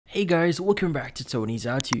Hey guys, welcome back to Tony's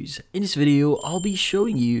How-Tos. In this video, I'll be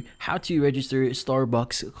showing you how to register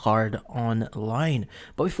Starbucks card online.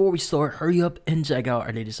 But before we start, hurry up and check out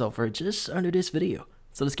our latest offer just under this video.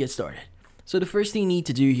 So let's get started. So the first thing you need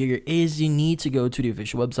to do here is you need to go to the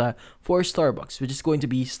official website for Starbucks, which is going to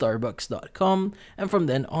be starbucks.com, and from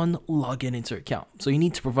then on, log in into your account. So you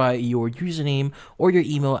need to provide your username or your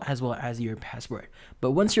email as well as your password.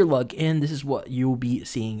 But once you're logged in, this is what you'll be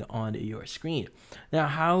seeing on your screen. Now,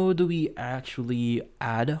 how do we actually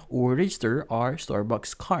add or register our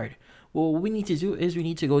Starbucks card? Well, what we need to do is we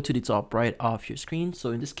need to go to the top right of your screen. So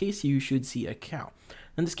in this case, you should see account.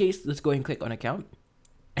 In this case, let's go and click on account.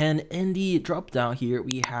 And in the drop down here,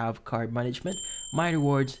 we have card management, my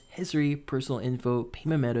rewards, history, personal info,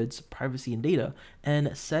 payment methods, privacy and data,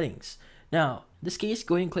 and settings. Now, in this case,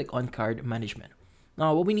 go ahead and click on card management.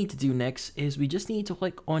 Now, what we need to do next is we just need to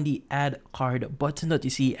click on the add card button that you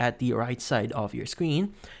see at the right side of your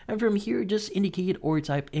screen. And from here, just indicate or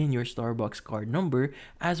type in your Starbucks card number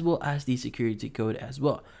as well as the security code as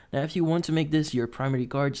well. Now, if you want to make this your primary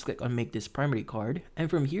card, just click on make this primary card. And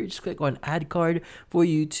from here, just click on add card for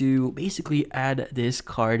you to basically add this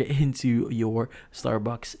card into your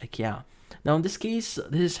Starbucks account. Now, in this case,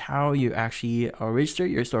 this is how you actually register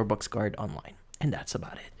your Starbucks card online. And that's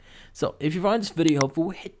about it. So if you find this video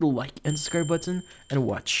helpful, hit the like and subscribe button and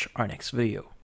watch our next video.